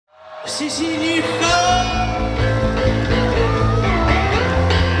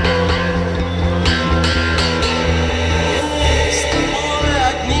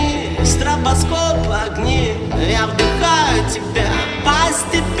Стробоскоп огни, я вдыхаю тебя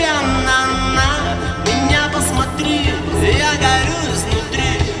постепенно. На меня посмотри, я горю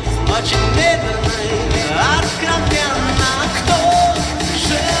изнутри, очень медленно и откровенно. Кто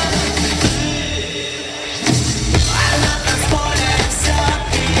же ты? На танцполе все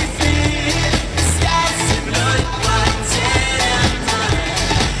кипит, связь с землей потеряна.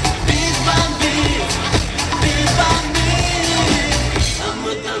 Бит бомбит, а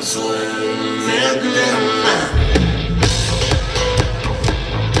мы танцуем медленно.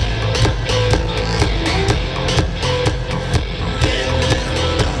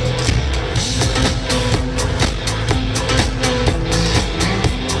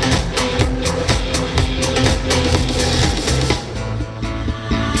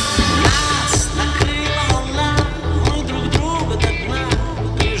 Нас накрыла волна, мы друг друга до дна,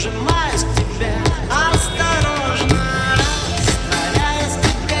 прижимаясь к тебе осторожно, растворяясь в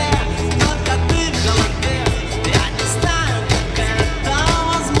тебе, только ты в голове. Я не знаю, как это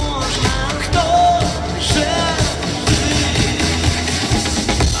возможно. Кто же ты?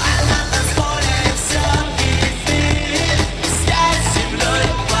 На танцполе все кипит, связь с землей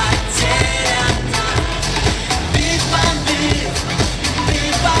потеряна. Бит бомбит,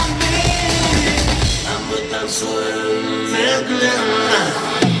 а мы танцуем медленно.